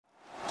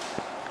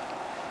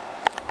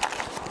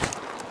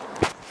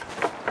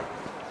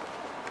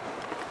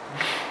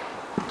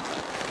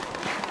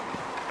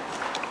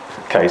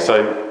Okay,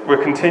 so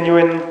we're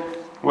continuing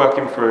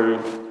working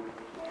through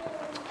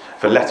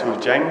the letter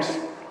of James.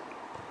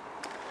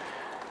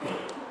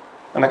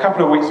 And a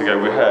couple of weeks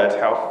ago we heard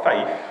how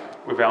faith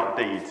without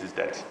deeds is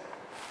dead.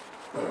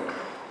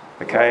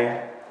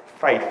 Okay?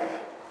 Faith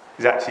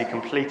is actually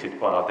completed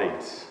by our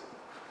deeds.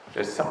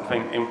 There's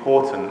something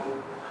important.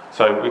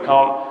 So we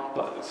can't,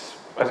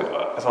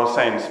 as I was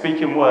saying,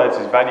 speaking words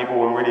is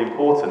valuable and really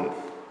important.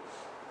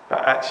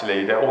 But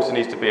actually there also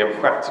needs to be a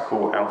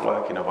practical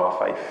outworking of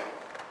our faith.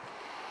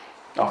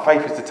 Our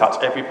faith is to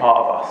touch every part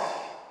of us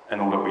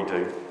and all that we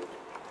do.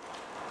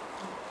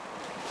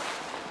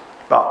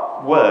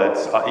 But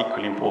words are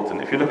equally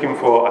important. If you're looking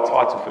for a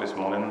title for this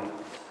morning,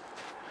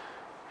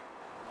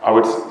 I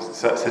would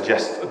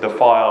suggest the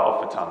fire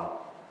of the tongue.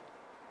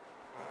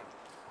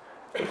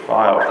 The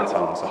fire of the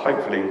tongue. So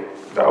hopefully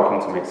that will come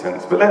to make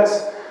sense. But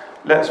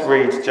let's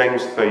read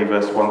James 3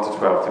 verse 1 to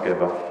 12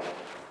 together.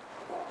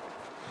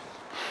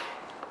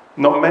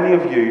 Not many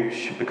of you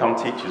should become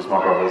teachers,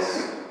 my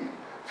brothers,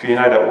 for you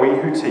know that we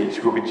who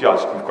teach will be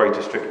judged with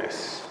greater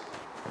strictness.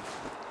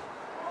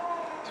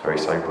 It's very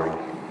sobering.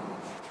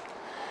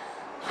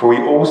 For we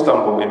all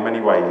stumble in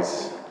many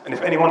ways, and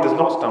if anyone does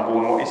not stumble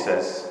in what he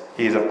says,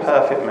 he is a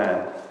perfect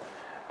man,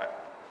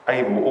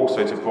 able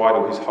also to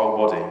bridle his whole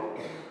body.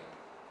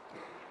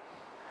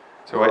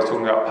 So while it's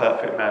talking about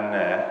perfect man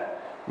there,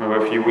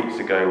 remember a few weeks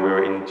ago we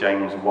were in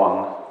James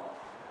 1,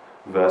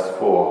 verse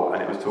 4,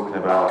 and it was talking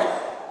about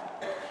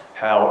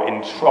how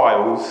in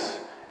trials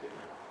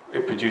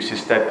it produces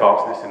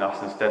steadfastness in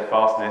us, and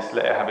steadfastness,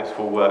 let it have its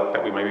full work,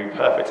 that we may be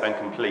perfect and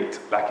complete,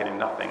 lacking in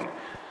nothing.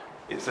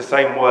 It's the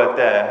same word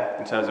there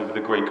in terms of the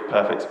Greek,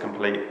 perfect,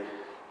 complete.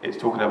 It's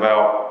talking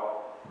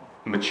about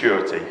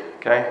maturity,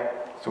 okay?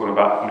 It's talking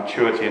about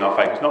maturity in our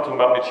faith. It's not talking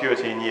about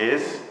maturity in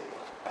years.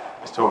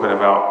 It's talking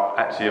about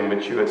actually a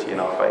maturity in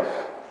our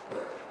faith.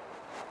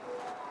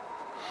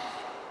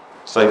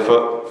 So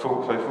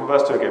from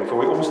verse 2 again, for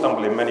we all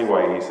stumble in many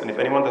ways, and if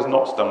anyone does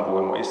not stumble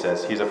in what he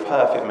says, he's a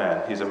perfect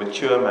man, he's a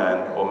mature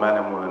man, or man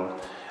and woman,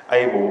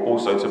 able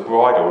also to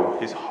bridle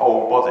his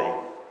whole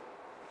body.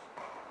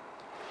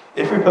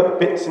 If we put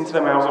bits into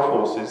the mouths of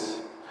horses,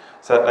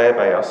 so that they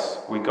obey us,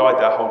 we guide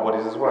their whole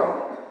bodies as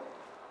well.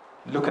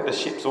 Look at the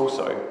ships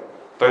also.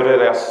 Though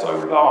they are so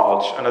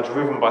large and are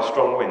driven by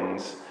strong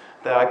winds,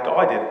 they are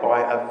guided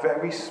by a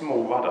very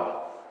small rudder,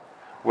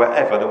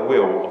 wherever the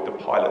will of the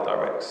pilot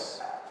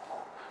directs.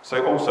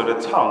 So also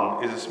the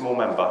tongue is a small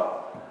member,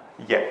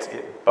 yet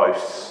it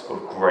boasts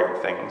of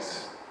great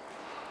things.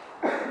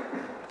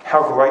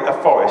 How great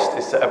a forest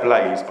is set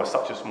ablaze by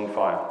such a small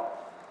fire.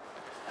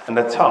 And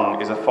the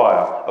tongue is a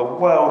fire, a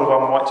world of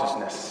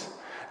unrighteousness.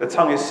 The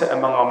tongue is set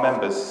among our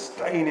members,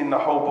 staining the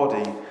whole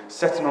body,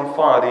 setting on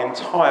fire the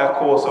entire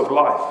course of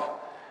life,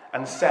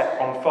 and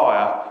set on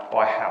fire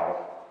by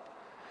hell.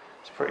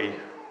 It's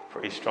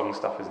pretty strong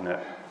stuff, isn't it?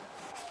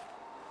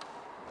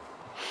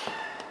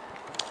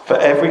 For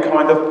every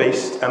kind of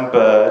beast and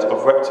bird,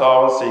 of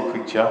reptile and sea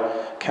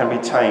creature can be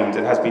tamed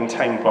and has been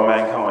tamed by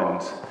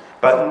mankind.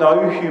 But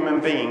no human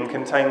being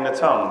can tame the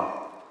tongue.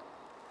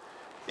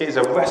 It is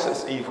a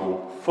restless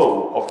evil,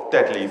 full of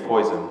deadly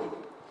poison.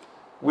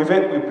 With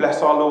it we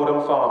bless our Lord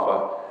and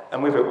Father,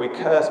 and with it we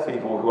curse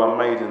people who are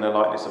made in the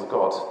likeness of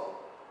God.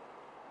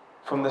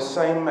 From the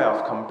same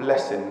mouth come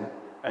blessing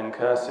and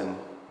cursing.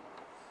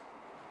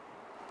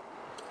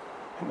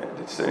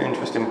 It's an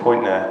interesting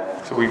point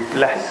there. So we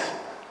bless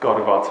God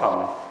with our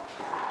tongue.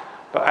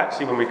 But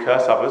actually when we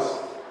curse others,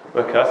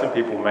 we're cursing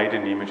people made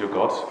in the image of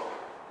God.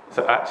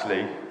 So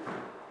actually,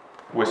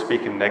 we're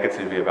speaking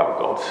negatively about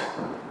God.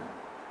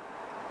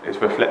 It's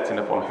reflecting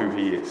upon who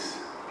he is.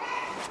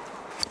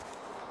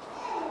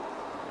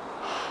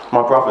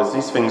 My brothers,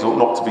 these things ought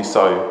not to be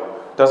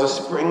so. Does a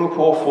spring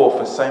pour forth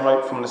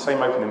from the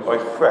same opening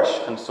both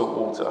fresh and salt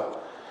water?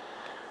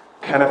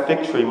 Can a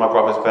fig tree, my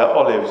brothers, bear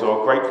olives,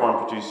 or a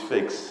grapevine produce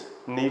figs?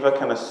 Neither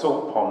can a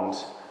salt pond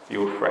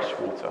yield fresh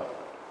water.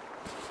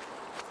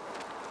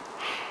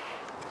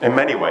 In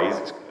many ways,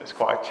 it's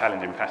quite a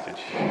challenging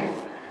passage.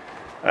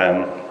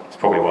 It's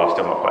probably why I've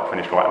still not quite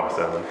finished writing my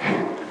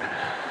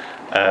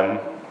sermon.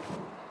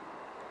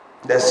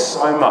 There's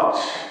so much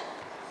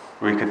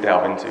we could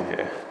delve into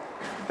here.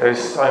 There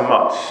is so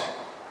much,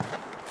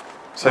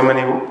 so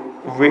many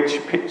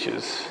rich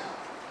pictures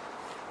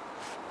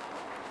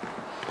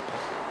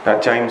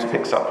that James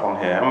picks up on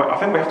here. And I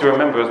think we have to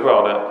remember as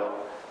well that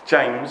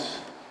James,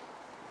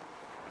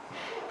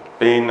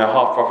 being the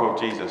half-brother of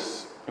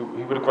Jesus, he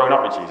would have grown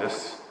up with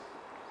Jesus.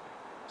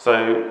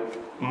 So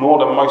more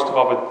than most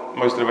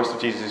of the rest of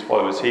Jesus'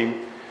 followers,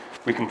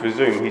 we can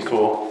presume he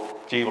saw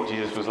what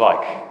Jesus was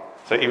like.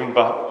 So even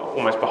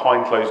almost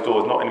behind closed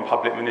doors, not in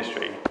public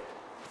ministry.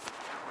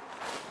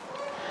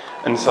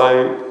 And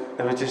so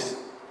there was just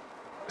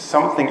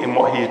something in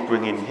what he's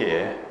bringing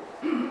here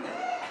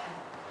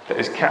that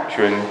is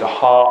capturing the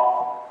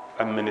heart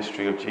and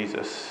ministry of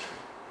Jesus,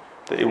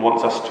 that he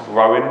wants us to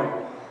grow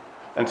in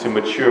and to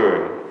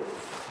mature in.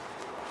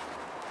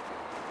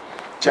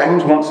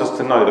 James wants us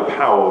to know the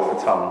power of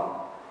the tongue.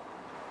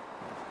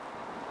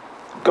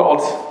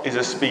 God is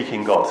a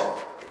speaking God.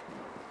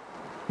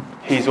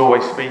 He's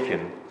always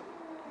speaking.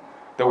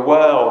 The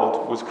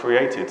world was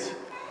created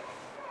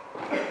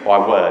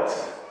by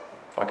words,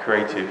 by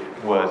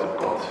creative words of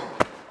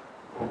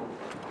God.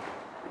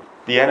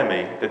 The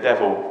enemy, the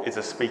devil, is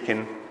a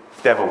speaking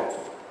devil.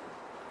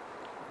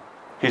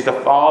 He's the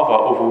father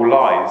of all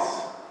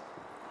lies.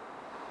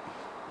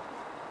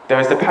 There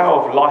is the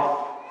power of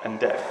life and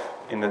death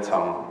in the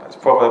tongue. That's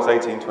Proverbs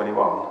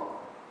 18:21.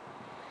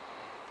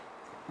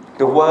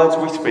 The words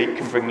we speak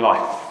can bring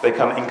life. They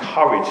can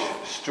encourage,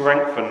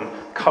 strengthen,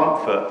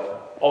 comfort,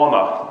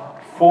 honour,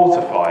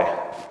 fortify,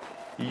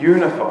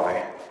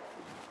 unify.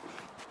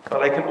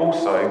 But they can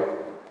also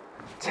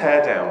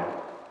tear down,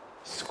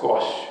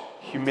 squash,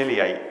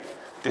 humiliate,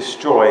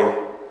 destroy,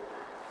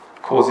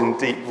 causing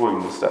deep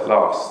wounds that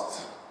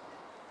last.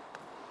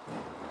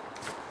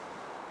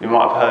 You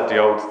might have heard the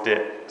old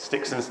ditty,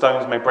 sticks and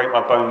stones may break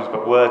my bones,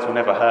 but words will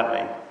never hurt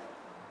me.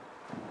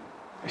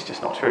 It's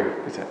just not true,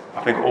 is it?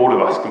 I think all of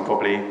us can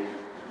probably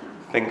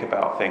think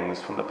about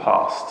things from the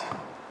past.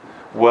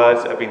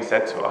 Words that have been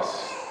said to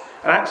us.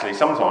 And actually,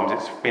 sometimes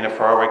it's been a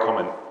throwaway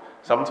comment.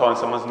 Sometimes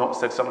someone's not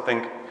said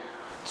something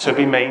to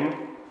be mean,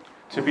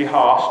 to be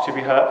harsh, to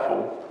be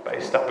hurtful, but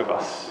it's stuck with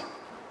us.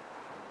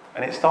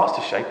 And it starts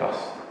to shape us.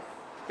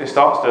 It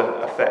starts to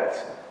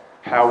affect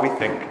how we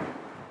think,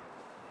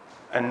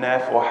 and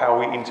therefore how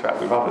we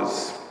interact with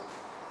others.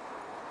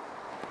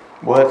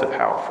 Words are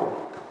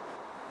powerful.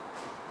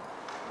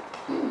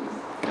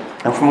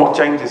 And from what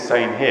James is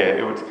saying here,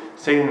 it would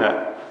seem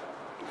that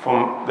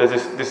there's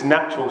this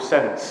natural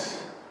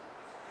sense,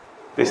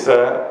 it's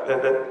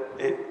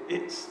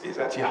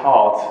actually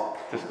hard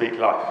to speak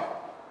life.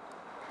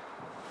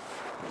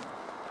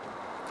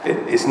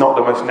 It's not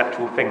the most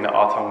natural thing that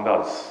our tongue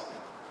does.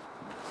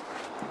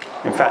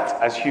 In fact,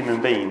 as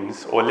human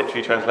beings, or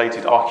literally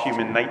translated, our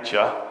human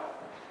nature,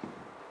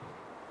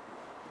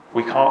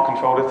 we can't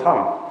control the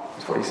tongue.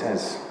 That's what he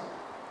says.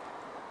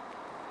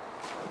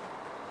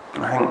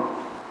 I think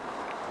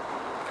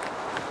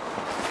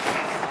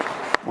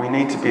we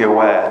need to be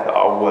aware that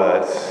our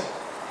words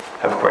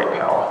have great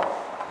power.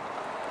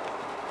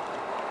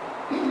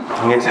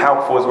 And it's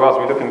helpful as well as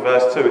we look in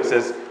verse 2, it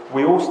says,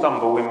 we all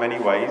stumble in many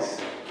ways,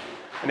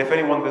 and if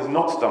anyone does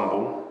not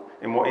stumble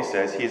in what he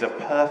says, he is a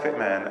perfect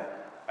man,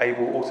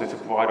 able also to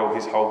bridle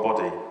his whole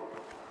body.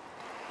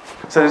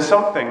 So there's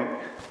something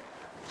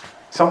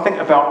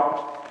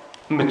about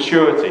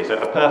maturity. So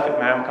a perfect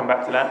man, we'll come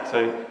back to that.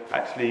 So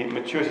actually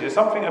maturity. There's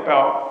something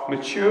about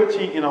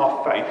maturity in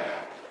our faith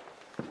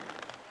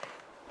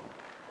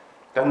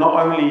that not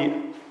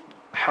only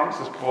helps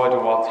us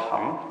bridle our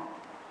tongue,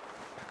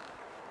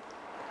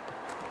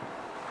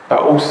 but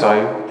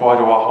also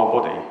bridle our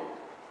whole body.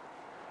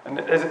 And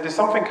there's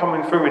something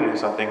coming through in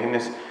this, I think, in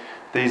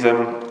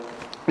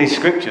these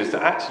scriptures,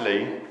 that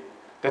actually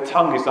the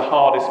tongue is the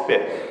hardest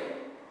bit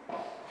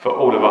for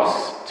all of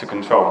us to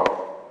control.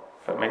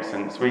 If that makes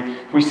sense.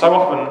 We so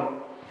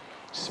often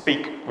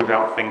speak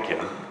without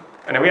thinking,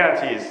 and the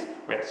reality is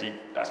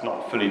that's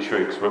not fully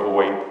true, because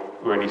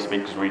we only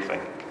speak because we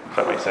think. If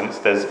that makes sense.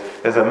 There's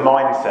a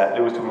mindset.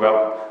 Lou was talking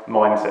about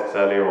mindsets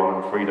earlier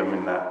on and freedom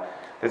in that.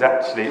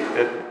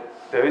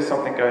 There is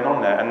something going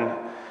on there, and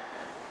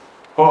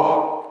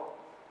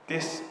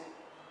this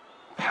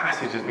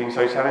passage has been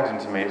so challenging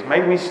to me. It's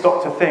made me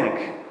stop to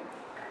think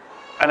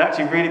and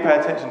actually really pay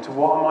attention to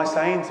what am I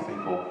saying to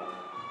people?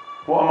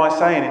 What am I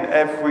saying in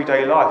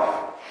everyday life?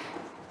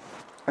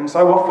 And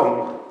so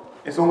often,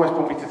 it's almost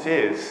brought me to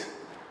tears.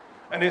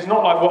 And it's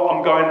not like what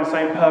I'm going and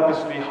saying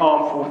purposely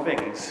harmful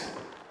things,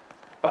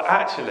 but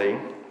actually,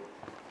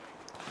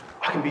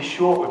 I can be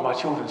short with my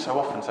children so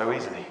often, so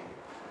easily.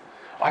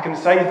 I can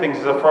say things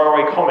as a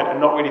throwaway comment and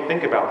not really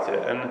think about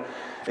it. And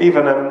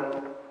even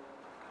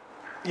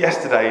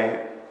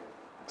yesterday,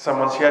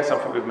 someone shared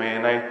something with me,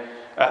 and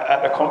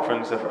at the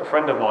conference, a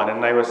friend of mine,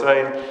 and they were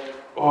saying,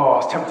 I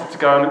was tempted to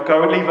go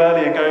and leave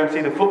early and go and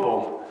see the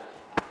football.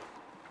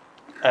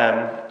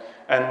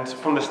 And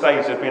from the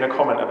stage, there's been a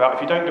comment about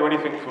if you don't do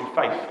anything from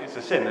faith, it's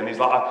a sin. And he's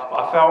like,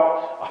 I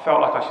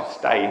felt like I should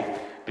stay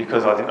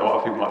because I didn't know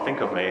what people might think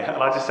of me. And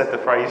I just said the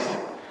phrase,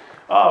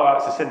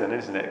 it's a sin then,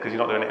 isn't it? Because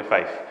you're not doing it in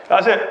faith.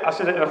 That's it. I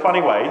said it in a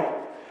funny way.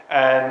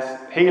 And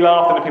he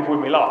laughed and the people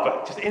with me laughed.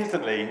 But just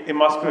instantly, in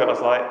my spirit, I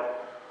was like,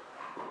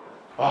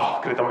 I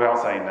could have done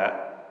without saying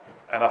that.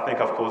 And I think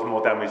I've caused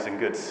more damage than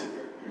good.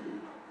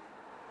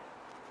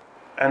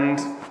 And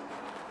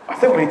I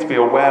think we need to be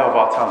aware of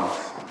our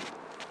tongues.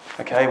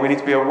 Okay? We need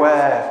to be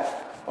aware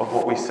of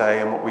what we say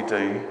and what we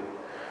do,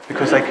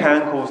 because they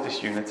can cause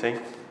disunity.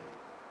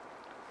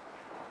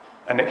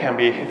 And it can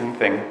be a hidden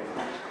thing.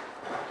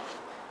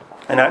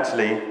 And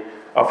actually,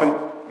 I think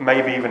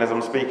maybe even as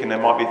I'm speaking, there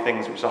might be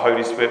things which the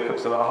Holy Spirit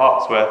puts in our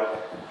hearts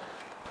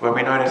where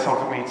we know there's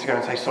something we need to go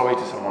and say sorry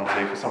to someone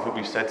for something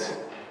we've said.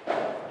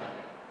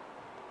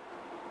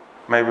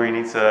 Maybe we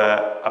need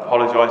to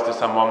apologise to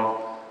someone,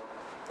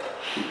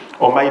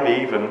 or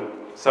maybe even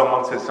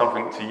someone says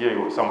something to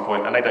you at some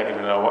point and they don't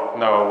even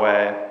know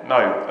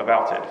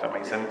about it, if that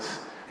makes sense.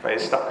 But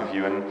it's stuck with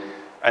you,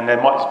 and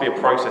there might just be a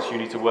process you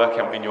need to work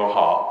out in your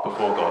heart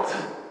before God.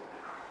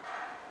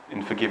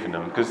 in forgiving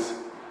them, because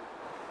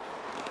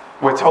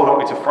we're told,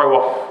 aren't we, to throw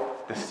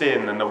off the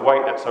sin and the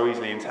weight that so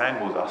easily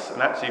entangles us.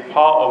 And actually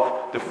part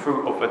of the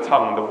fruit of the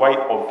tongue, the weight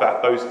of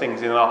those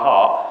things in our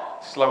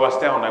heart, slow us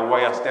down, they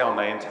weigh us down,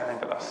 they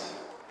entangle us.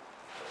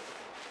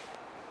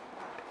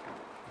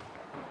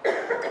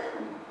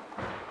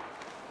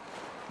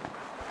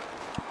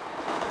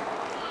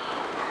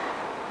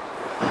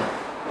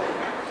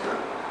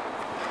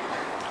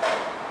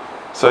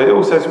 So it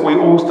all says we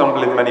all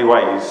stumble in many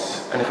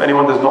ways, and if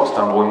anyone does not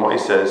stumble in what he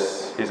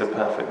says, he is a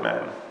perfect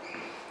man.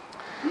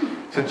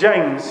 So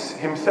James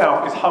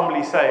himself is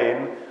humbly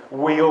saying,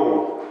 we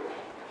all.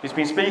 He's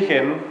been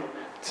speaking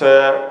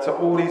to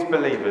all these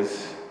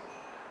believers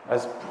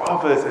as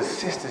brothers, as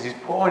sisters. He's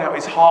pouring out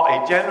his heart.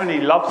 He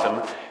genuinely loves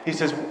them. He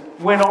says,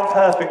 we're not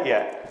perfect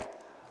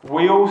yet.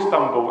 We all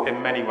stumble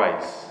in many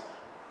ways.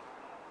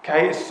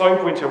 Okay, it's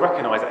sobering to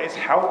recognise that. It's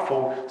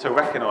helpful to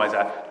recognise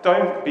that.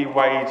 Don't be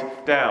weighed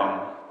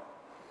down.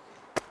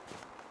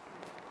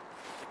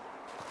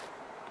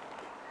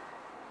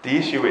 The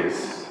issue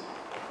is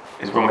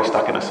when we're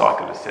stuck in a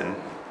cycle of sin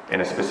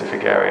in a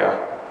specific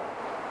area,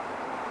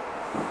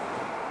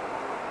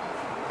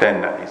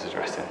 then that needs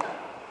addressing.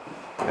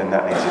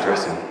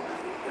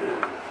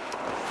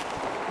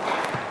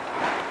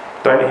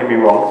 Don't hear me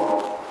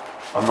wrong.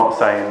 I'm not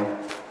saying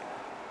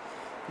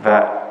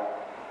that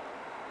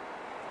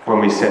when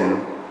we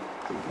sin,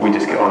 we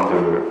just get on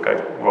to it, go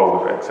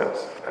roll with it.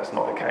 That's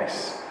not the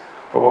case.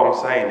 But what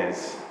I'm saying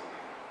is,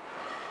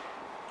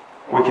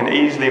 we can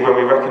easily, when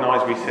we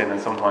recognise we sin,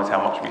 and sometimes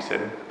how much we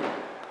sin,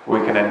 we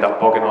can end up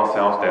bogging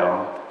ourselves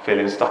down,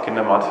 feeling stuck in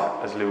the mud,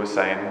 as Lou was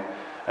saying,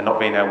 and not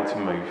being able to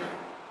move.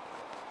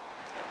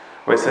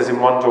 Where it says in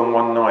 1 John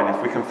 1:9,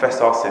 if we confess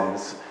our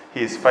sins,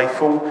 he is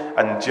faithful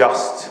and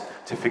just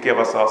to forgive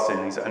us our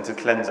sins and to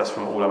cleanse us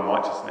from all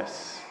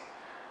unrighteousness.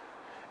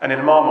 And in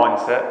our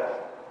mindset,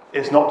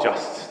 it's not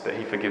just that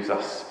he forgives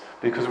us,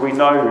 because we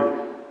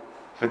know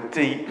the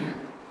deep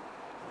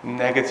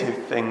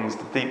negative things,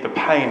 the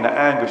pain, the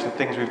anguish, the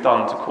things we've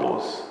done to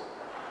cause.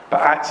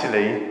 But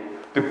actually,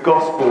 the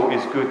gospel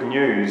is good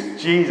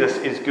news. Jesus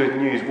is good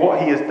news.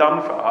 What he has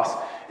done for us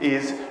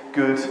is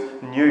good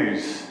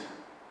news.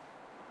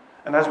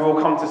 And as we'll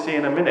come to see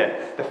in a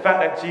minute, the fact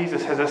that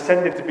Jesus has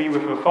ascended to be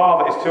with the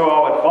Father is to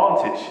our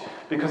advantage,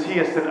 because he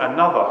has sent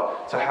another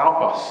to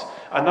help us,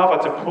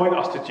 another to point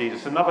us to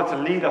Jesus, another to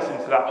lead us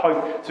into that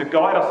hope, to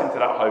guide us into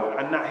that hope,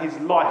 and that his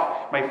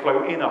life may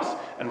flow in us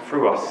and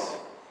through us.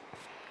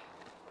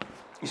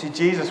 You see,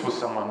 Jesus was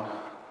someone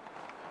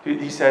who,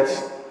 he said,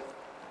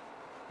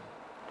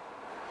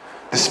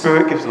 the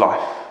Spirit gives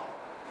life,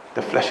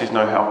 the flesh is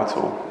no help at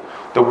all.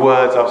 The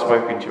words I've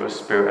spoken to you are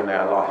spirit and they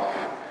are life.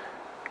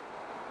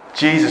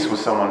 Jesus was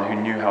someone who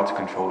knew how to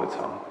control the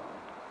tongue.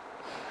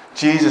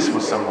 Jesus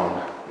was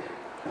someone,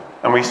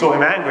 and we saw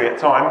him angry at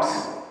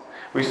times,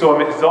 we saw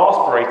him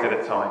exasperated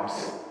at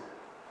times,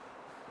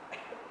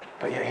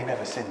 but yet he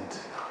never sinned.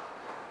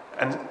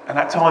 And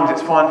at times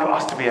it's fine for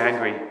us to be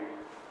angry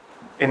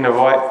in the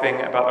right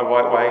thing, about the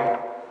right way.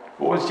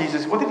 What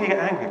did he get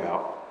angry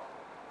about?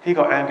 He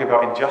got angry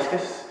about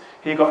injustice.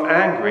 He got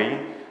angry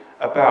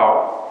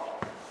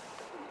about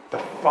the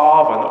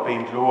Father not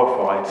being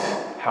glorified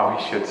how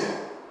he should.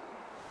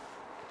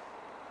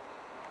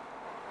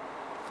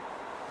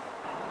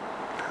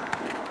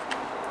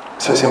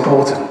 So it's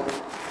important.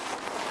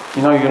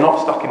 You know, you're not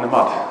stuck in the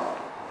mud.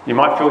 You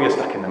might feel you're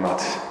stuck in the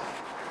mud.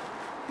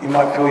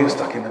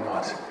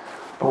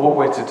 But what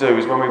we're to do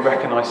is when we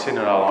recognise sin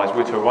in our lives,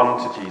 we're to run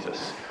to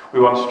Jesus. We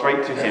run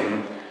straight to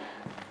him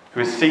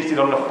who is seated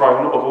on the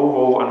throne of all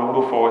rule and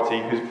all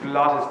authority, whose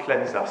blood has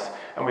cleansed us.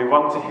 And we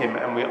run to him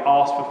and we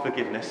ask for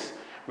forgiveness.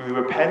 We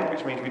repent,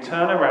 which means we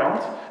turn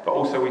around, but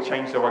also we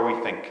change the way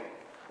we think.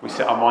 We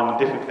set our mind on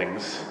different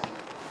things.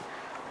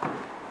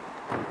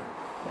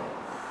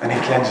 And he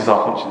cleanses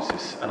our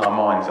consciences and our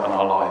minds and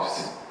our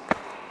lives.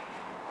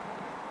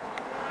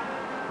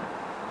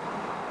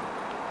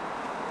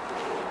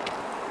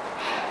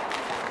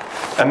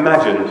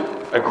 Imagine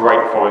a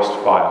great forest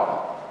fire.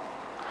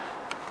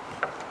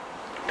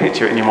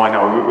 Picture it in your mind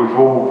now. We've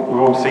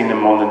all seen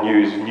them on the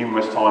news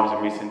numerous times in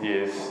recent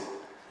years.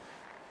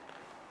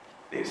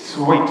 It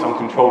sweeps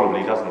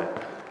uncontrollably, doesn't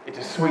it? It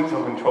just sweeps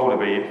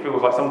uncontrollably. It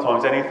feels like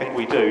sometimes anything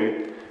we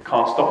do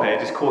can't stop it. It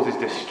just causes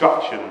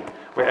destruction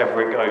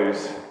wherever it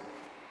goes.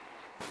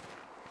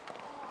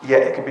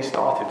 Yet it can be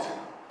started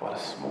by the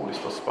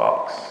smallest of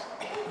sparks,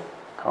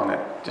 can't it?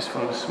 Just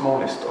from the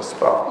smallest of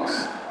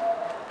sparks.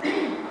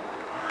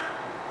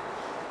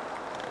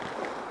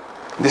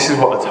 This is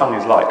what the tongue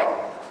is like.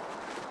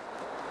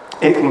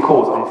 It can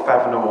cause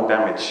unfathomable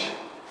damage.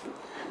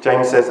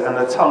 James says, and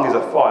the tongue is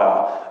a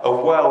fire, a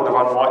world of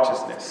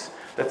unrighteousness.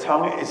 The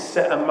tongue is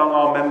set among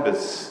our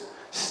members,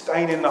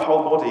 staining the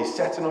whole body,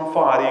 setting on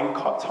fire the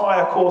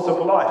entire course of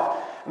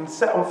life, and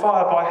set on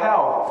fire by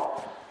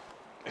hell.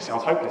 It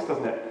sounds hopeless,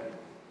 doesn't it?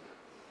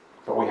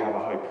 But we have a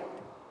hope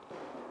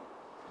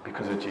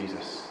because of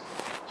Jesus.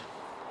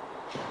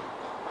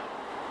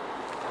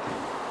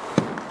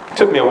 It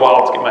took me a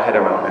while to get my head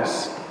around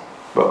this,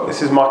 but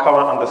this is my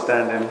current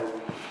understanding.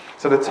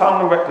 So the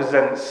tongue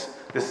represents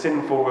the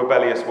sinful,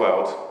 rebellious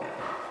world.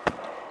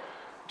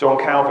 John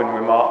Calvin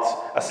remarked,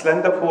 "A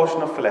slender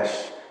portion of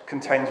flesh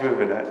contains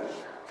within it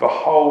the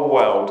whole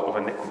world of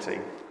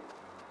iniquity."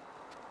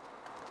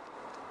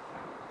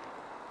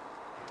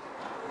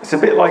 It's a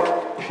bit like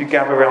if you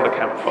gather around a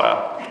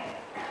campfire.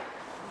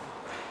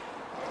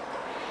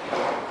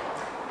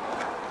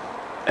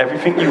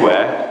 Everything you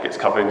wear gets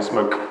covered in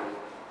smoke.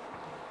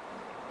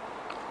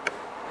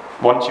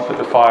 Once you put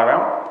the fire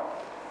out,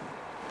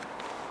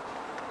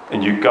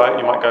 and you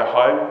might go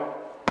home,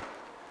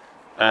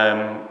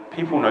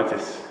 people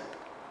notice.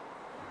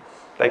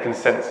 They can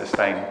sense the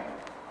stain.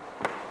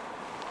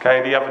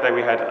 Okay, the other day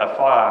we had a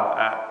fire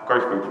at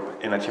Growth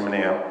Group in a chimney.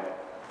 It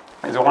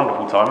was a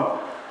wonderful time.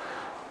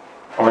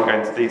 I won't go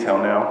into detail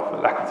now for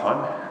lack of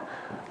time.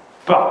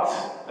 But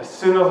as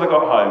soon as I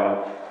got home,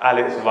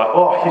 Alex was like,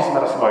 "Oh, you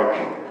smell of smoke."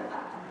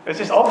 It's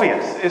just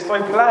obvious. It's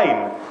so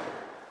plain.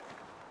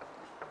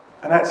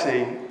 And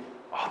actually,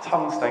 our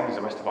tongue stains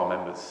the rest of our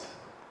members.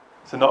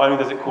 So not only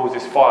does it cause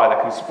this fire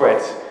that can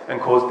spread and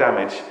cause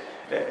damage,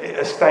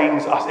 it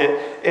stains us.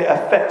 It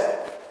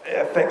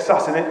affects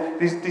us. And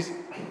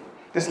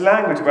this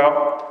language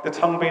about the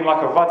tongue being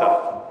like a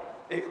rudder,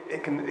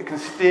 it can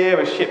steer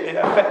a ship. It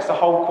affects the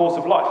whole course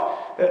of life.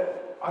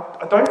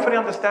 I don't fully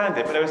understand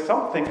it, but there is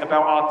something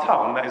about our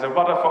tongue that is a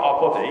rudder for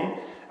our body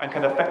and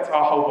can affect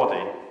our whole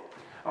body.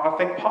 And I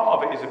think part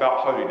of it is about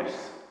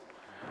holiness.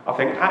 I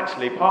think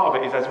actually part of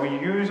it is as we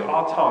use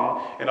our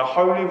tongue in a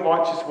holy,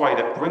 righteous way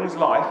that brings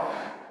life,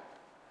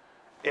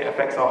 it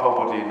affects our whole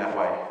body in that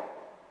way.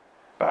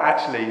 But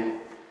actually,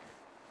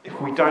 if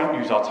we don't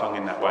use our tongue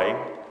in that way,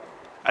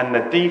 and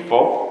the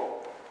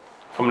default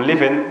from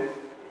living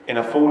in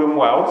a fallen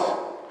world,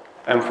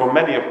 and for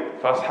many of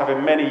us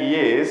having many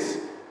years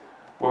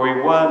where we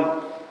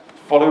weren't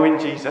following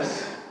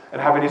Jesus and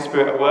having His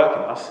Spirit at work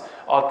in us,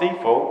 our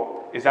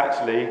default is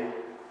actually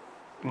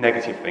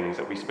negative things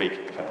that we speak,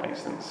 if that makes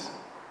sense.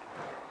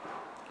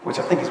 Which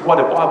I think is why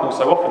the Bible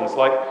so often is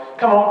like,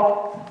 come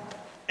on,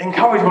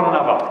 encourage one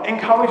another,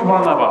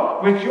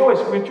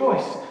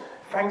 rejoice.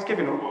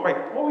 Thanksgiving, wait,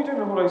 what are we doing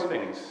with all those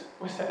things?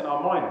 We're setting our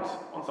mind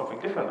on something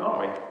different, aren't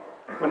we?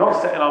 We're not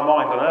setting our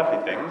mind on earthly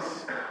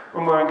things.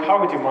 When we're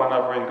encouraging one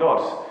another in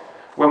God,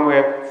 when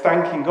we're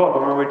thanking God,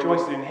 when we're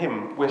rejoicing in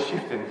Him, we're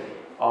shifting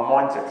our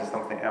mindset to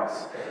something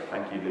else.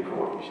 Thank you, Luke, for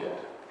what you shared.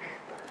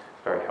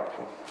 Very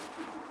helpful.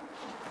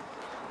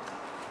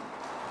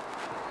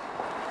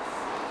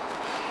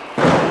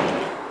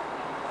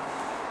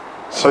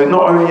 So it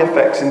not only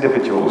affects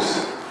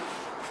individuals,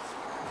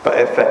 but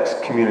it affects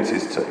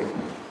communities too.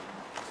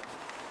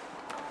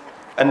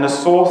 And the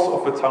source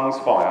of the tongue's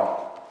fire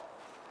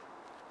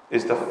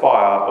is the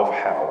fire of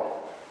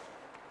hell.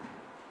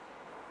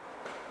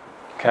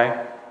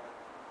 Okay?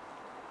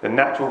 The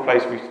natural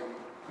place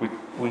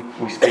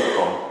we speak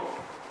from.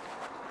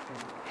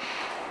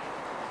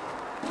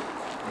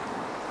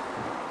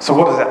 So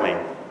what does that mean?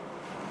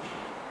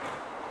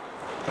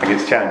 I think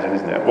it's challenging,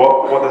 isn't it?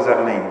 What does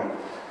that mean?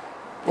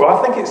 Well,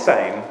 I think it's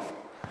saying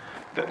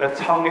that the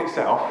tongue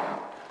itself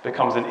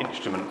becomes an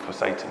instrument for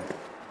Satan.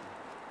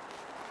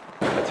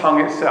 The tongue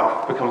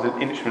itself becomes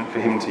an instrument for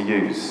him to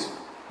use.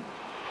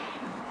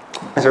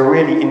 There's a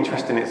really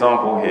interesting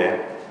example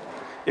here.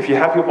 If you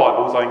have your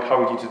Bibles, I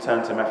encourage you to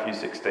turn to Matthew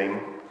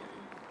 16.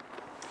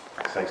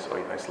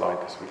 No slide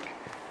this week.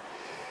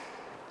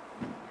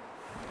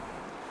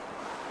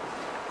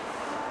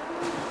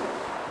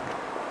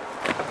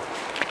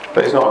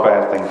 But it's not a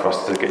bad thing for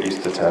us to get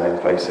used to turning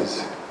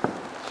places.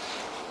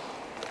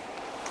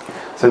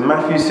 So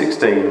Matthew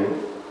 16,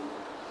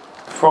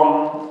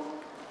 from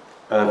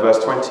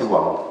verse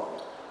 21,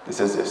 it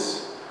says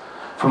this.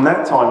 From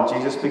that time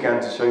Jesus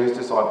began to show his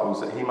disciples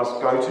that he must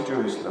go to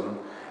Jerusalem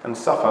and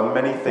suffer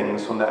many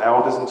things from the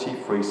elders and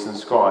chief priests and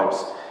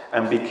scribes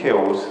and be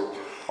killed,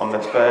 on the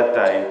third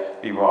day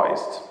be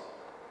raised.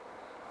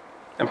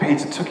 And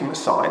Peter took him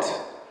aside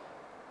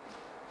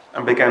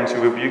and began to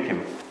rebuke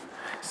him,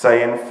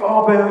 saying,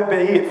 Far be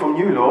it from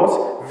you,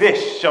 Lord,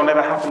 this shall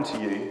never happen to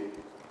you.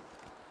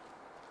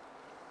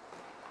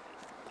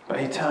 But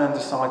he turned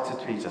aside to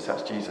Peter,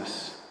 that's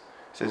Jesus.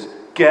 He says,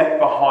 Get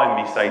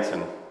behind me,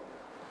 Satan.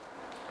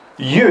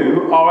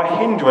 You are a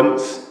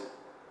hindrance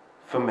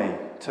to me.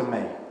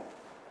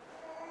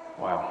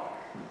 Wow.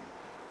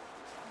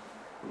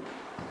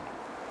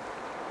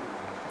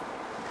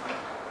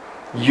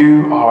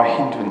 You are a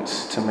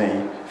hindrance to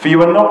me. For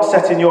you are not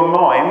setting your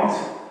mind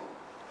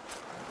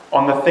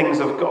on the things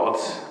of God,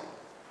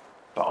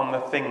 but on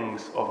the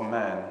things of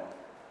man.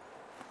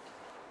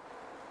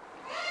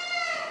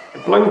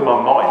 It blows my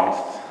mind,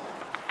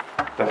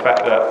 the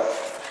fact that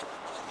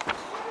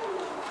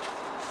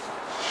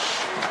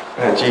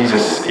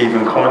Jesus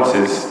even comments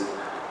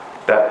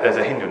that there's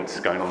a hindrance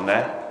going on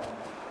there.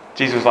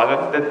 Jesus was like,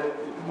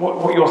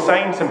 what you're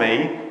saying to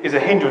me is a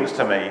hindrance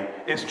to me.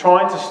 It's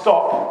trying to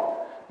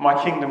stop my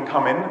kingdom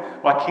coming,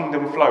 my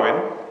kingdom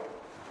flowing.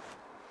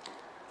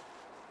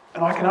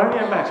 And I can only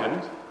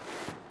imagine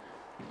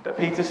that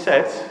Peter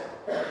said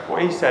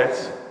what he said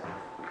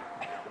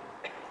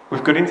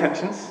with good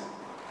intentions,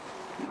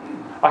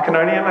 I can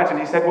only imagine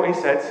he said what he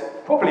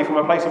said, probably from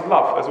a place of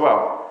love as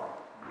well.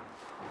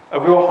 A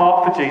real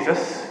heart for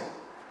Jesus,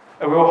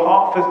 a real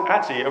heart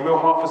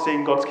for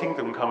seeing God's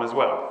kingdom come as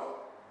well.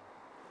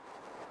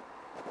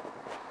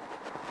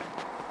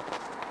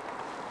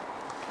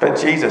 But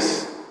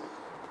Jesus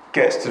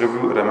gets to the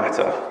root of the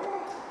matter.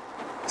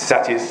 It's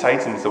actually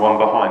Satan's the one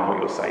behind what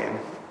you're saying.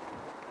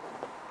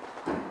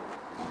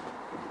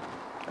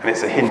 And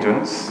it's a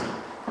hindrance.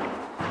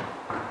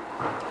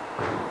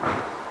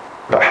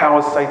 But how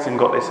has Satan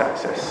got this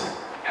access?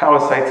 How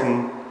has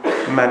Satan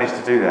managed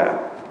to do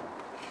that?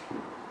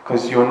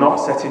 Because you're not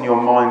setting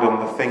your mind on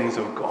the things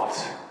of God,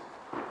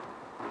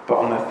 but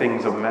on the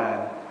things of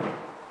man.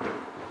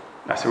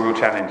 That's a real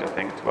challenge, I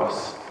think, to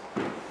us.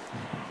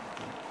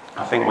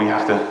 I think we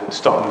have to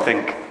stop and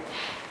think,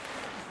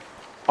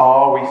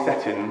 are we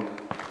setting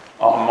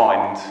our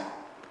mind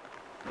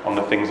on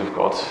the things of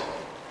God?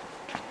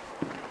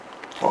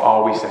 Or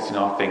are we setting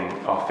our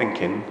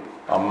thinking,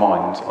 our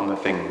minds on the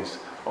things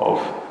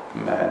of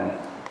man?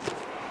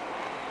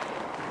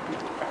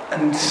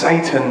 And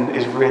Satan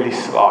is really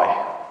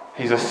sly.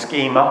 He's a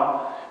schemer.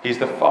 He's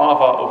the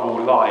father of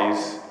all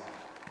lies.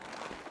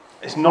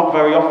 It's not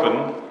very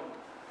often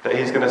that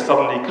he's going to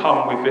suddenly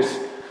come with this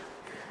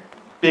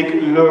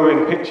big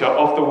luring picture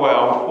of the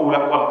world all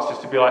at once,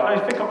 just to be like,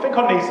 no, think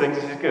on these things,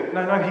 this is good.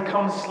 No, he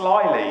comes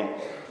slyly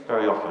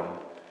very often.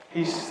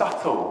 He's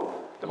subtle.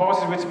 The Bible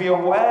says we're to be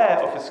aware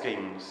of the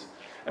schemes.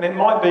 And it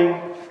might be...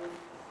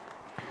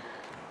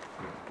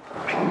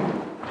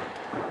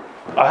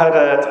 I heard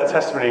a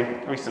testimony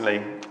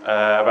recently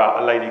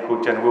about a lady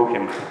called Jen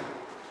Wilkin.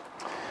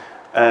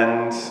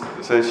 And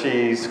so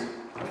she's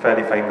a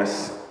fairly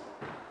famous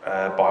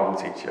Bible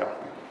teacher.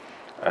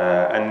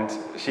 And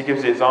she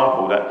gives the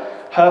example that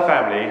her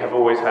family have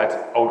always had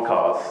old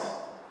cars.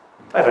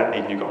 They don't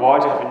need new cars. Why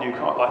do you have a new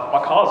car? Like,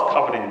 my car's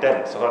covered in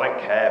dents, so I don't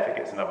care if it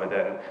gets another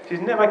dent.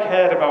 She's never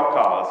cared about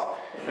cars.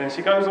 And then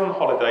she goes on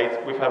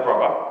holiday with her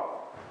brother.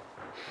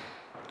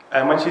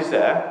 And when she's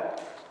there,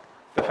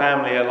 the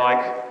family are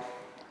like,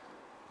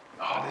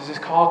 oh, there's this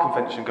car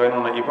convention going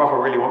on that your brother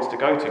really wants to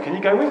go to. Can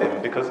you go with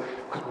him? Because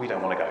we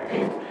don't want to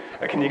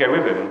go. Can you go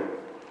with him?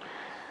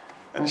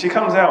 And she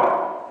comes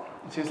out,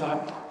 and she's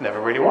like, never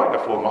really wanted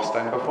a Ford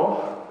Mustang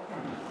before.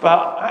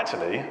 But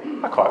actually,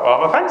 I quite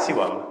rather fancy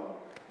one.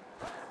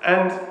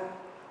 And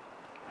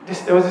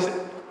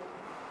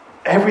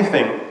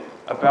everything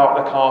about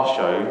the car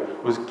show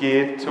was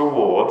geared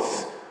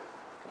towards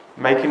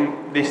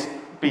making this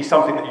be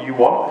something that you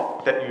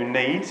want, that you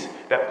need,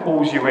 that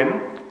pulls you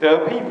in.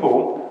 There are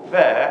people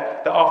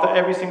there that after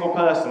every single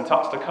person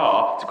touched the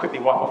car, to quickly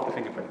wipe off the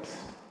fingerprints.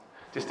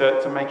 Just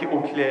to make it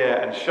all clear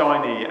and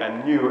shiny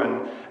and new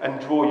and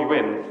draw you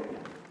in.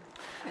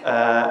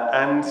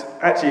 And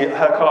actually,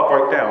 her car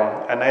broke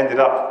down and they ended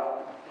up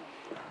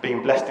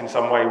being blessed in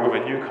some way with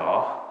a new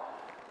car.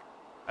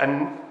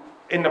 And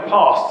in the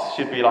past,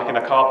 she'd be like in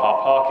a car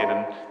park parking.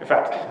 And in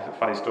fact, a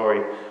funny story,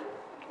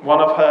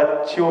 one of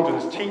her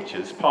children's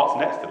teachers, parked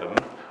next to them,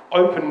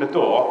 opened the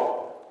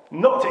door,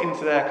 knocked it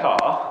into their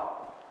car,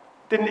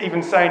 didn't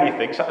even say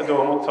anything, shut the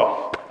door and walked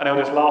off. And they all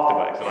just laughed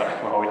about it. So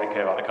like, well, we don't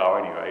care about the car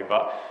anyway.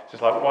 But it's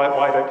just like,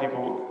 why don't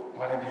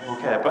people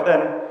care? But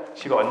then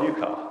she got a new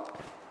car.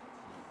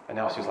 And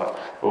now she's like,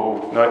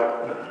 oh,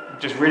 no,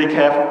 just really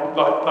careful,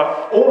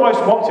 like almost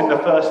wanting the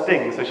first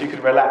thing so she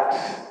could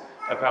relax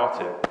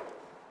about it.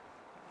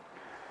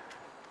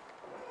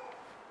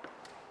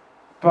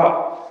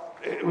 But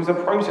it was a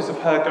process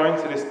of her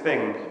going to this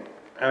thing.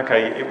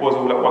 Okay, it was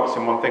all at once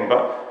in one thing,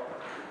 but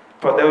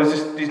there was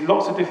just these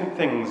lots of different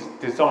things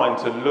designed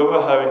to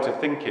lure her into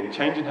thinking,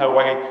 changing her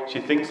way she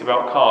thinks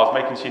about cars,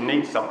 making she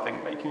needs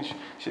something, making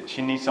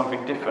she needs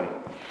something different.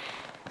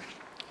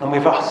 And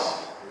with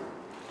us,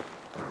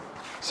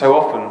 so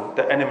often,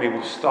 the enemy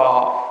will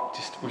start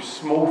just with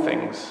small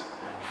things,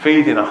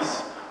 feeding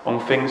us on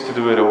things to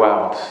do with the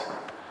world,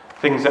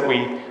 things that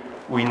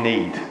we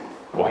need,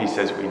 or he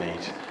says we need,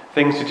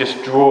 things to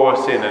just draw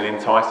us in and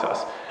entice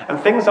us, and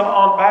things that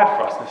aren't bad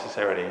for us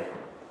necessarily.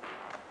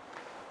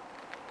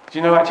 Do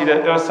you know actually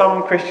that there are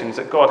some Christians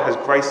that God has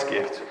grace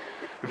gift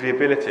with the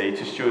ability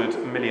to steward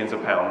millions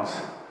of pounds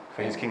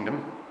for his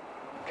kingdom?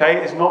 Okay,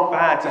 it's not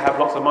bad to have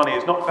lots of money,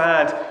 it's not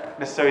bad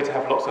necessarily to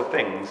have lots of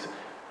things.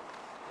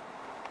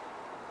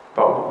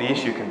 But the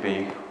issue can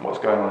be what's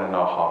going on in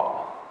our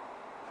heart.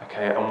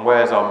 Okay, and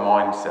where's our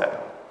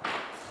mindset?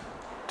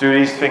 Do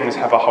these things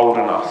have a hold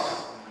on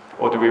us?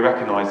 Or do we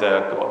recognise they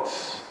are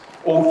God's?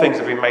 All things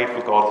have been made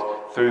for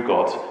God, through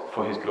God,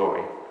 for his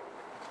glory.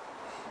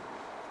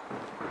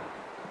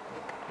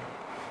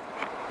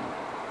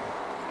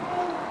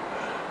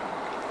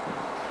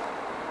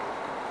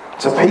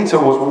 So Peter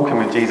was walking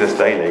with Jesus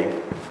daily.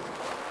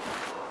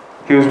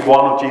 He was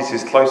one of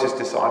Jesus' closest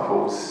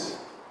disciples.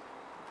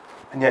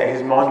 And yet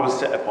his mind was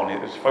set upon it.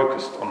 It was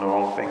focused on the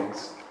wrong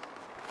things.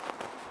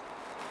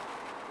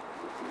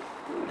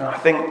 And I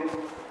think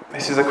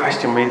this is a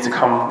question we need to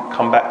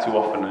come back to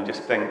often and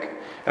just think.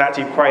 And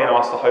actually pray and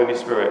ask the Holy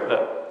Spirit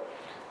that,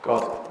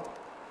 God,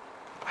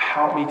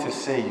 help me to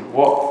see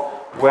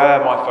what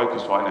Where am I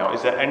focused right now?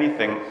 Is there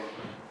anything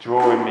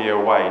drawing me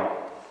away?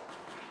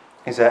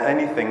 Is there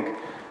anything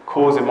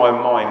causing my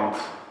mind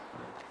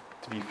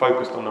to be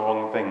focused on the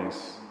wrong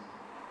things?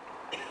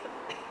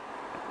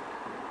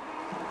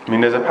 I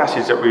mean, there's a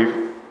passage that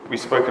we've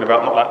spoken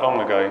about not that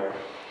long ago.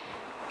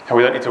 How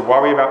we don't need to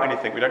worry about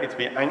anything. We don't need to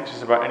be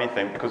anxious about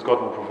anything because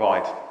God will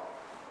provide.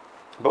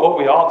 But what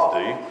we are to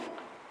do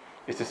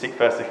is to seek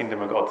first the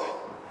kingdom of God.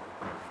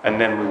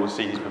 And then we will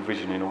see his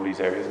provision in all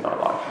these areas in our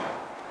life.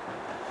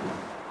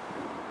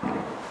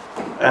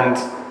 And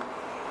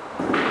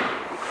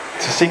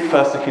to seek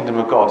first the kingdom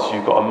of God, so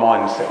you've got a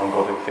mind set on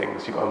godly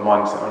things. You've got a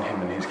mind set on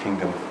him and his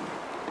kingdom.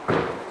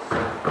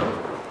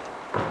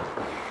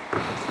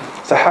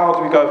 So how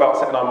do we go about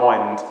setting our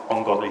mind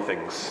on godly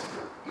things?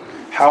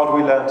 How do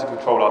we learn to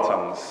control our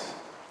tongues?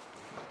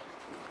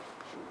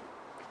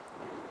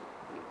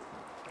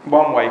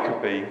 One way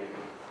could be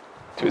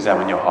to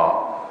examine your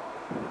heart.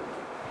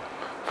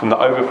 From the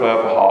overflow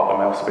of the heart, the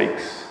mouth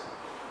speaks.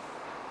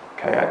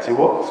 Okay, actually,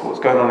 what's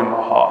going on in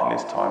my heart in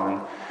this time?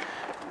 And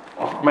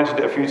I've mentioned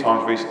it a few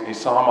times recently.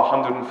 Psalm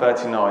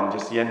 139,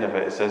 just the end of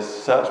it, it says,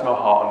 "Search my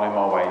heart and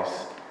know my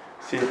ways.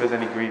 See if there's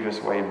any grievous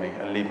way in me,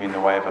 and lead me in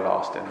the way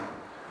everlasting."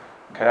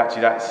 Okay,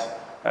 actually,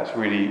 that's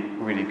really,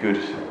 really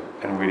good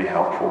and really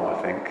helpful, I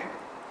think.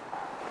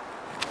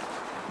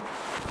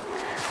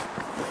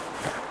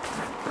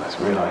 I just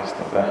realised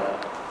up there.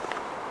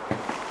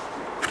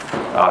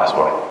 Ah, that's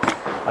why.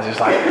 I was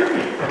just like,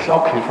 the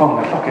clock is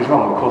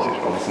wrong. Of course it's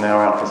wrong. It's an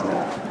hour out, isn't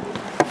it?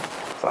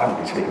 So I haven't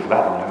been speaking for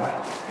that long, have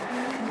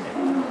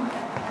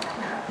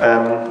I?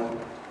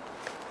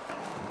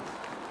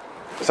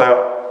 So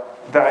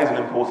that is an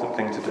important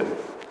thing to do.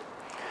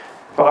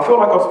 But I feel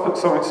like God's put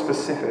something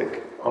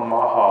specific on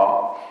my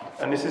heart,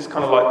 and this is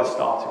kind of like the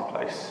starting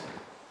place.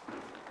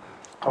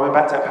 Coming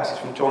back to that passage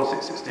from John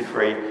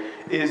 6:63,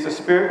 it is the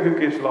Spirit who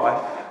gives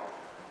life,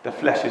 the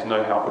flesh is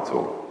no help at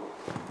all.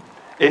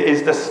 It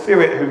is the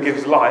Spirit who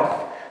gives life,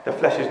 the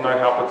flesh is no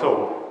help at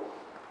all.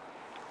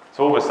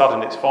 So all of a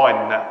sudden it's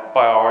fine that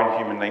by our own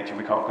human nature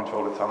we can't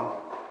control the tongue,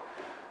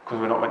 because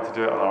we're not meant to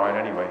do it on our own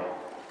anyway.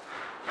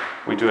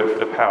 We do it for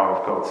the power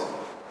of God.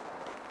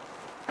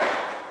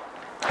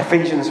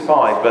 Ephesians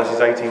 5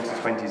 verses 18 to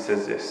 20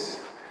 says this: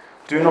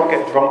 "Do not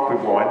get drunk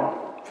with wine,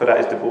 for that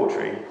is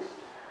debauchery,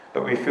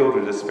 but be filled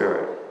with the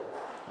Spirit,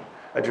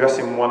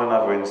 addressing one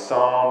another in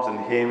psalms and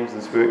hymns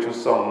and spiritual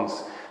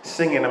songs,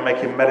 singing and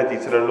making melody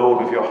to the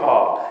Lord with your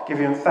heart,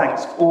 giving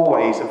thanks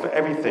always and for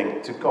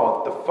everything to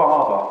God the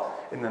Father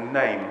in the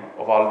name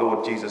of our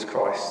Lord Jesus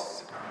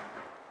Christ."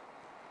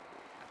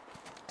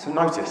 So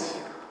notice,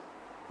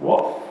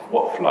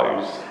 what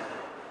flows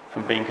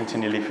from being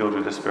continually filled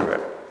with the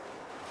Spirit?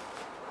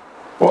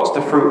 What's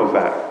the fruit of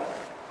that?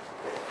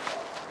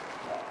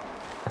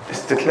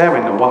 It's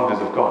declaring the wonders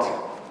of God.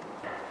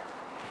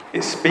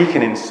 It's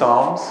speaking in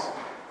psalms,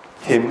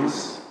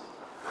 hymns,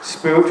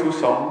 spiritual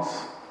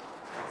songs,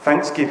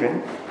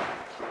 thanksgiving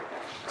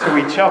to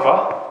each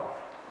other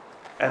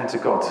and to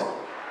God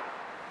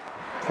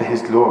for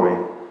his glory.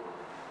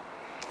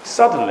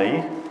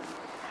 Suddenly,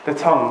 the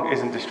tongue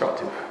isn't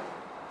destructive.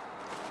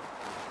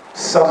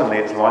 Suddenly,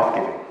 it's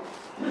life-giving.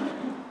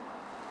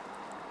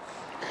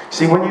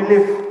 See, when you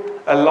live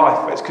a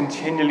life that's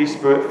continually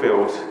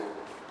Spirit-filled,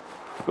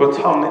 your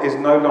tongue is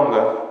no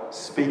longer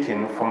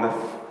speaking from the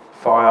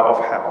fire of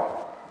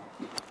hell,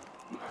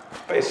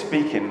 but it's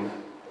speaking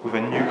with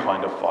a new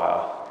kind of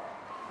fire,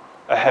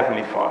 a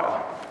heavenly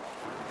fire.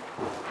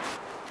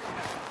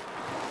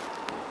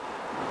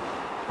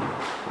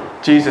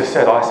 Jesus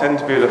said, "I send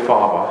to be the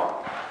Father,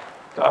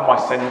 that I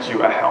might send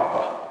you a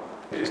helper.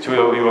 It is to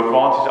your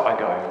advantage that I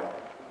go."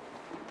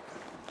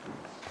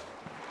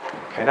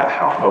 Okay, that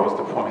helper was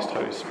the promised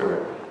Holy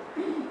Spirit.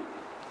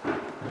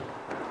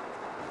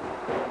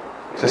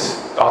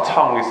 Our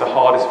tongue is the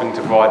hardest thing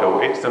to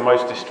bridle. It's the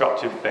most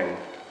destructive thing.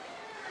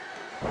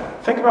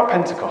 Think about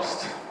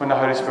Pentecost, when the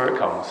Holy Spirit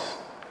comes.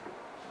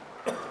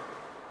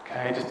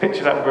 Okay, just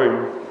picture that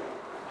room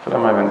for the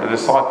moment, the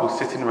disciples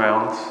sitting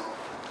around.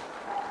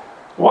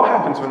 What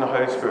happens when the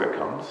Holy Spirit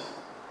comes?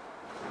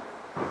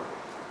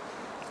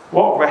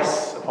 What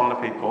rests upon the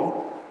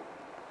people?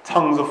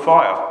 Tongues of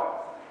fire.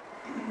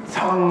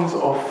 Tongues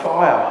of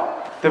fire.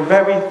 The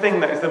very thing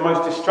that is the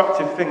most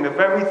destructive thing, the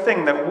very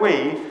thing that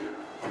we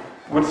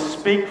would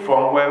speak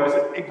from, where it was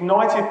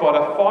ignited by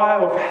the fire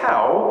of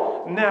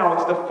hell, now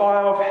it's the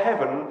fire of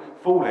heaven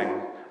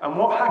falling. And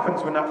what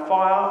happens when that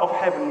fire of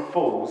heaven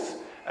falls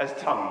as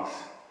tongues?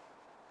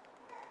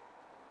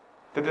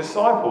 The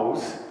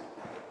disciples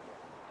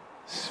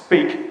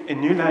speak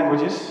in new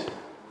languages.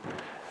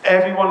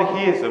 Everyone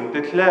hears them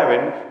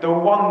declaring the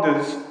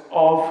wonders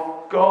of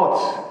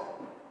God.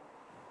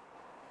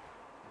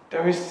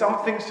 There is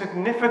something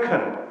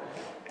significant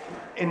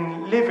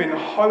in living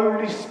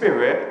Holy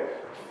Spirit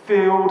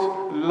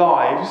filled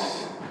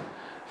lives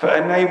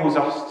that enables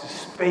us to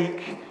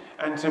speak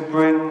and to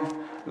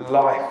bring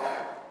life.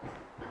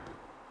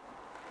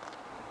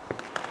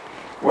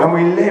 When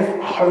we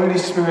live Holy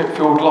Spirit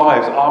filled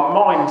lives, our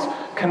minds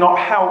cannot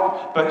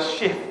help but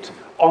shift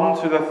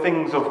onto the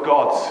things of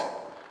God.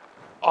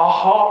 Our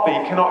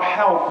heartbeat cannot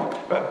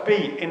help but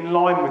beat in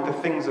line with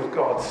the things of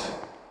God.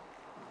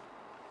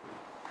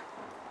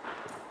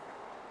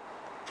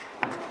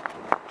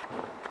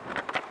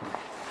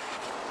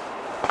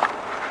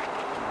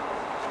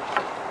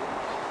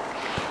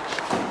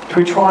 If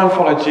we try and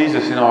follow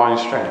Jesus in our own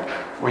strength,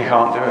 we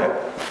can't do it.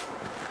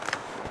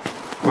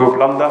 We'll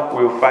blunder,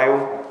 we'll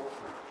fail.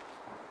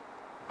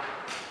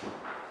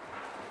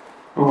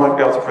 We won't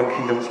be able to bring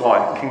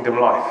kingdom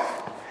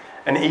life.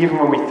 And even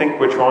when we think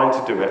we're trying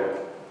to do it,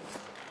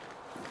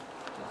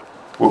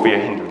 will be a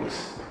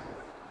hindrance.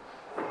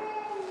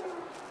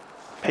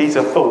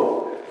 Peter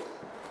thought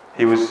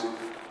he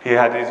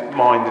had his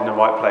mind in the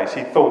right place.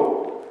 He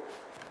thought,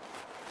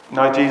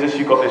 no, Jesus,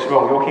 you got this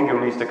wrong. Your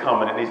kingdom needs to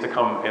come, and it needs to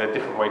come in a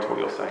different way to what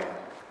you're saying.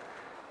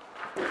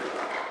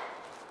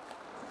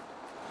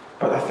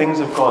 But the things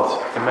of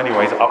God, in many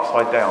ways, are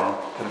upside down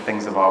to the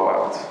things of our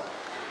world.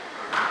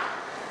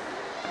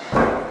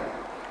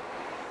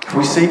 If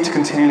we seek to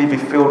continually be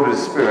filled with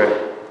the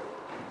Spirit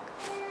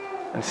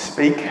and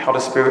speak how the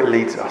Spirit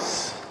leads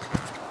us,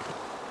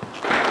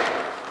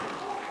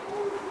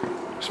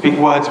 speak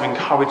words of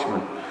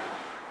encouragement,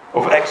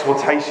 of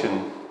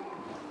exhortation,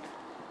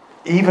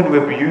 even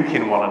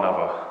rebuking one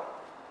another.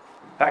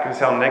 That can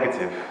sound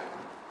negative,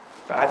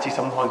 but actually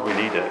sometimes we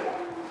need it.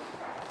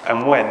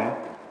 And when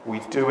we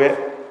do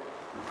it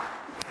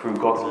through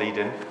God's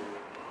leading,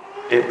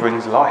 it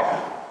brings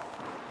life.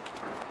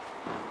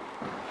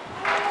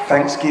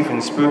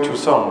 Thanksgiving, spiritual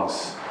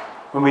songs.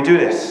 When we do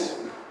this,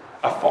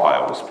 a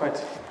fire will spread,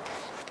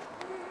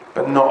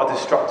 but not a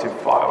destructive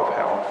fire of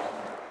hell,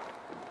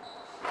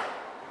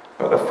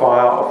 but the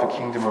fire of the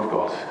kingdom of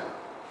God,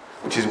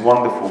 which is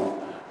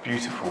wonderful,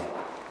 beautiful,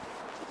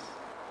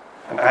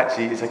 and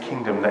actually is a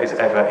kingdom that is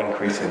ever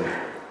increasing.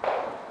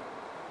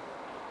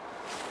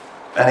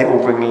 And it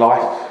will bring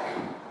life,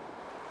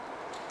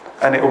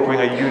 and it will bring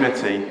a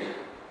unity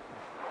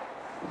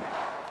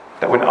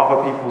that when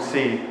other people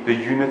see the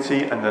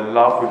unity and the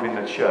love within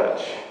the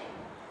church,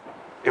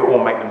 it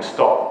will make them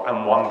stop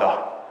and wonder,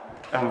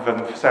 and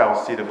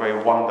themselves see the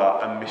very wonder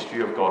and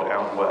mystery of God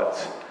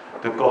outworked,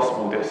 the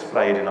gospel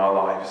displayed in our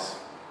lives.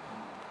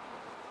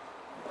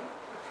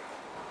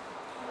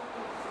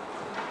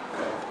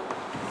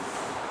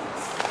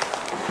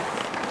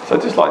 So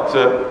I'd just like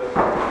to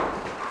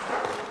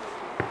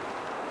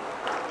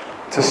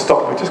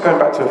stop. We're just going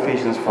back to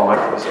Ephesians 5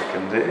 for a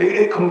second.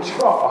 It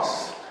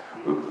contrasts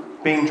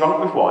being drunk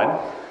with wine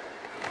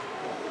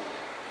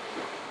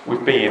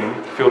with being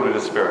filled with the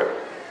Spirit.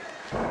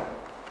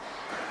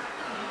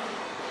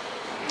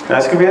 Now,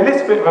 it's going to be a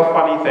little bit of a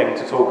funny thing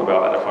to talk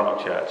about at the front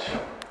of church.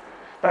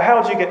 But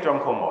how do you get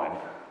drunk on wine?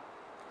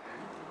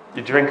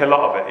 You drink a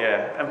lot of it,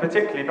 yeah. And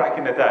particularly back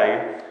in the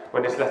day,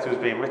 when this letter was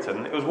being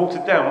written, it was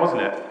watered down,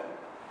 wasn't it?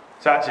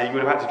 So actually, you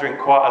would have had to drink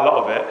quite a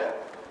lot of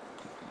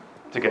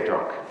it to get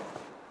drunk.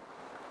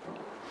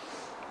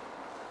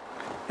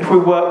 If we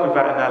work with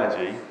that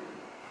analogy,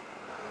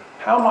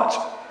 how much,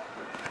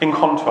 in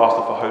contrast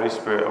of the Holy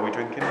Spirit, are we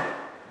drinking?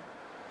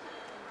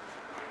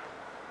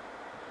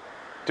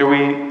 Do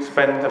we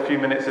spend a few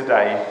minutes a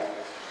day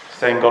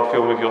saying, God,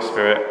 fill me with your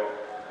Spirit,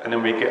 and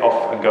then we get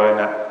off and go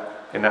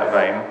in that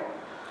vein?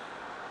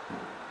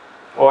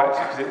 Or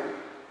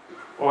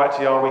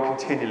actually, are we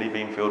continually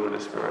being filled with the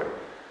Spirit?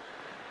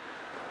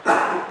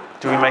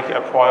 Do we make it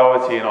a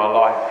priority in our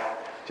life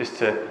just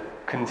to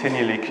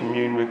continually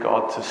commune with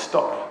God, to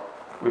stop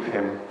with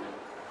Him,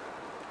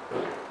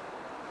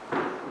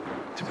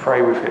 to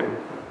pray with Him?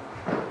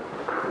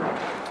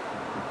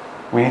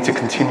 We need to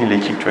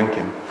continually keep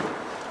drinking.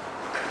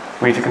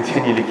 We need to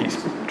continually keep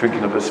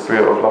drinking of the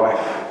Spirit of life.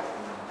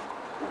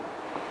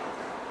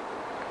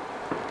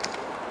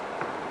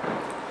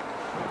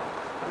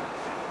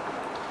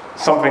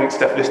 Something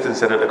Steph Liston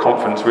said at the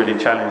conference really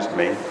challenged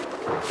me.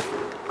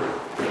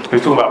 He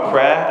was talking about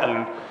prayer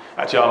and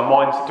actually our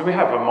minds. Do we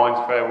have a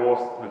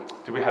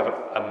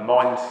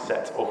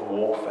mindset of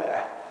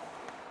warfare?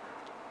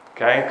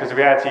 Okay, because the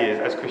reality is,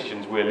 as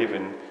Christians, we're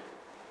living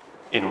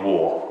in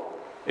war.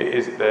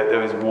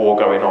 There is war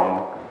going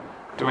on.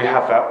 Do we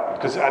have that?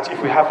 Because actually,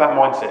 if we have that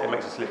mindset, it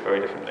makes us live very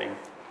differently.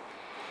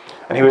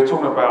 And he was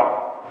talking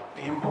about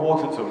the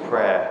importance of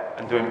prayer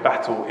and doing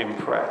battle in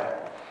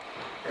prayer.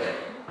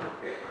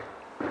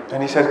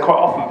 And he said quite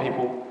often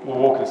people will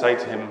walk and say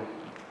to him,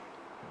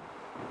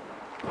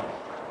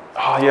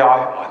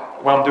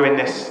 when I'm doing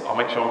this, I'll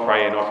make sure I'm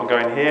praying. Or if I'm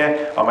going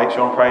here, I'll make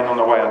sure I'm praying on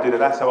the way. I'll do that.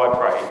 That's how I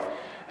pray.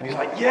 And he's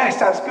like, yes,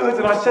 that's good,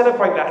 and I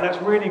celebrate that, and that's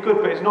really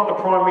good, but it's not the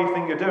primary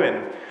thing you're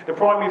doing. The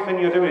primary thing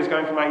you're doing is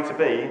going from A to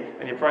B,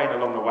 and you're praying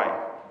along the way.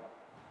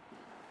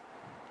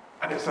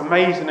 And it's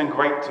amazing and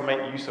great to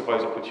make use of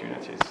those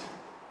opportunities.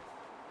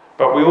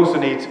 But we also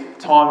need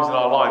times in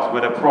our lives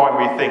where the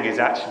primary thing is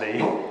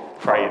actually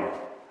praying.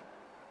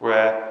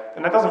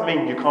 And that doesn't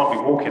mean you can't be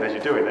walking as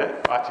you're doing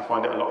it. I actually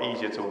find it a lot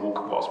easier to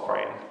walk whilst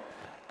praying.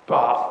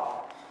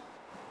 But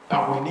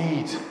we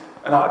need,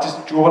 and I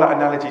just draw that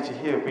analogy to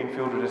here of being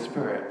filled with the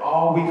Spirit.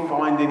 Are we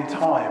finding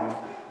time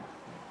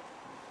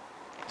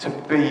to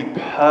be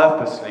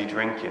purposely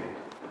drinking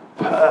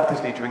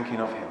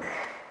of Him?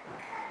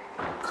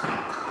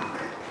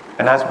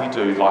 And as we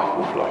do, life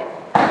will flow.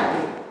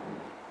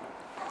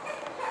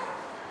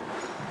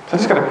 So I'm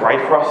just going to pray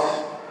for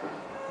us.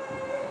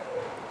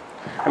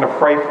 I'm going to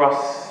pray for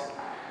us,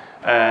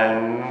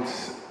 and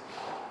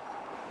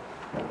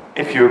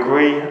if you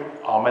agree,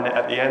 amen it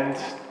at the end.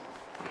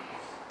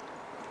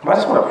 But I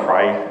just want to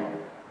pray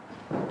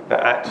that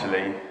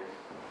actually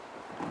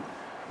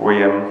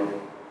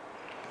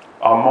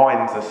our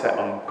minds are set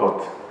on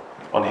God,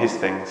 on His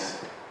things,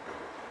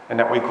 and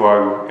that we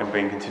grow in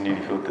being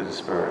continually filled with the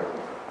Spirit.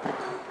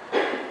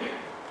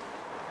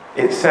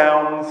 It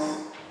sounds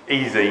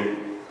easy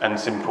and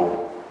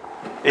simple.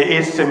 It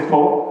is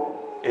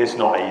simple, it's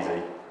not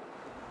easy.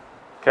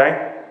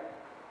 Okay?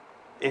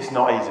 It's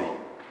not easy.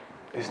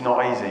 It's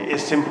not easy.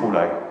 It's simple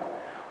though.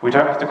 We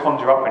don't have to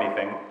conjure up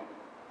anything.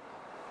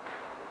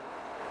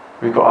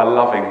 We've got a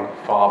loving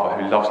Father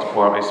who loves to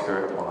pour out His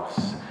Spirit upon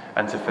us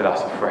and to fill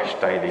us afresh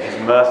daily. His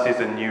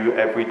mercies are new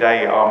every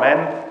day.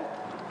 Amen.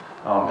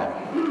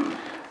 Amen.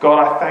 God,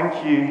 I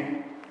thank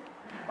you.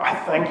 I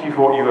thank you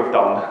for what you have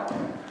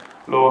done.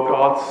 Lord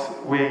God,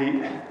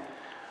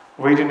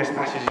 reading this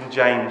passage in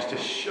James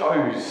just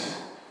shows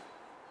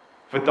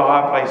the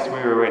dire place we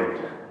were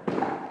in.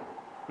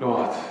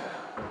 Lord,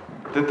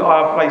 the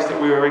dire place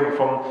that we were in,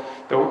 from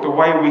the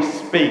way we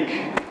speak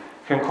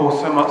can cause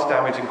so much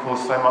damage and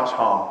cause so much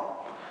harm.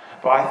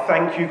 But I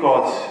thank you,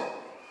 God,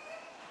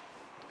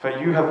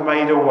 that you have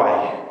made a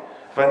way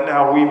that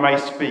now we may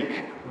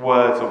speak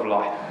words of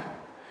life.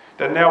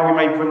 That now we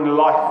may bring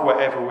life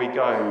wherever we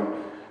go.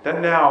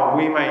 That now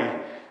we may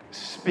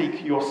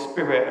speak your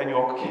Spirit and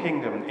your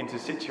kingdom into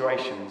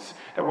situations.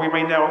 That we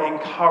may now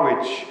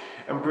encourage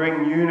and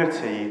bring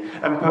unity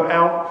and put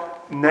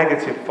out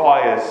negative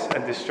fires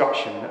and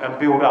destruction and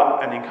build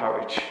up and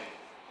encourage.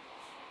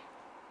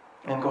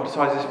 And God, so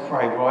I just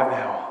pray right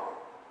now,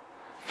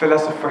 fill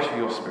us afresh with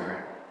your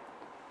Spirit.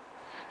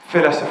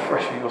 Fill us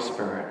afresh with your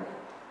Spirit.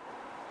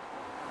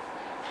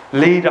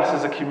 Lead us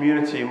as a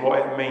community in what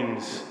it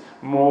means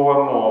more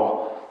and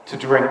more to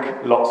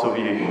drink lots of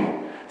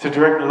you. To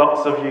drink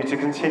lots of you, to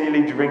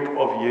continually drink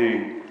of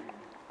you.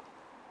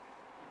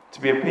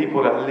 To be a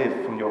people that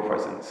live from your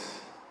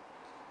presence.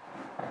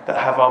 That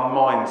have our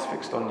minds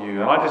fixed on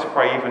you. And I just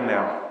pray even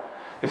now,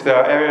 if there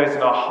are areas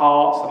in our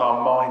hearts and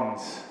our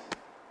minds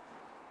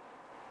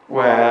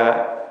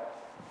where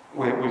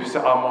we've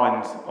set our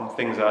minds on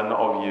things that are not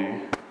of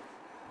you,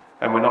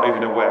 and we're not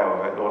even aware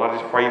of it, Lord, I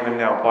just pray even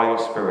now, by your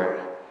Spirit,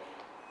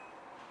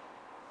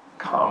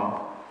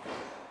 come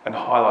and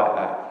highlight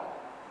that.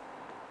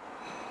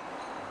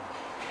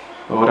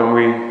 Lord, and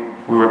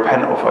we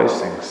repent of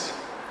those things,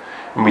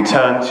 and we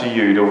turn to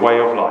you, the way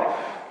of life.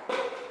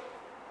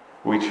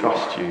 We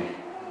trust you.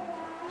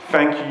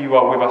 Thank you, you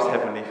are with us,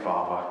 Heavenly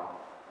Father.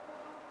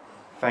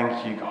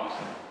 Thank you, God.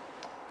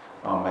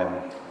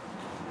 Amen.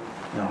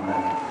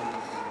 Amen.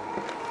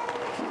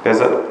 There's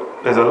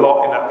a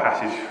lot in that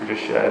passage we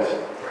just shared.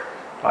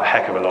 A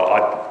heck of a lot.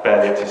 I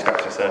barely had to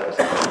scratch the surface.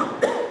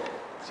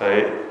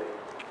 So,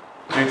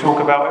 do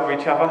talk about it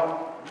with each other.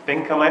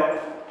 Think on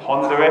it.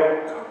 Ponder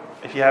it.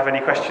 If you have any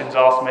questions,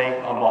 ask me.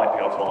 I might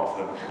be able to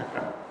answer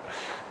them.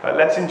 But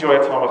let's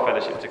enjoy a time of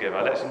fellowship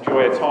together. Let's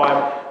enjoy a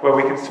time where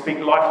we can speak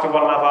life to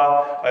one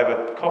another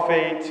over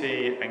coffee,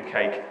 tea and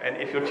cake. And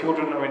if your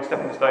children are in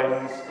stepping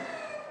stones,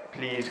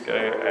 please go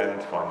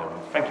and find them.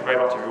 Thank you very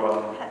much,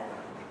 everyone.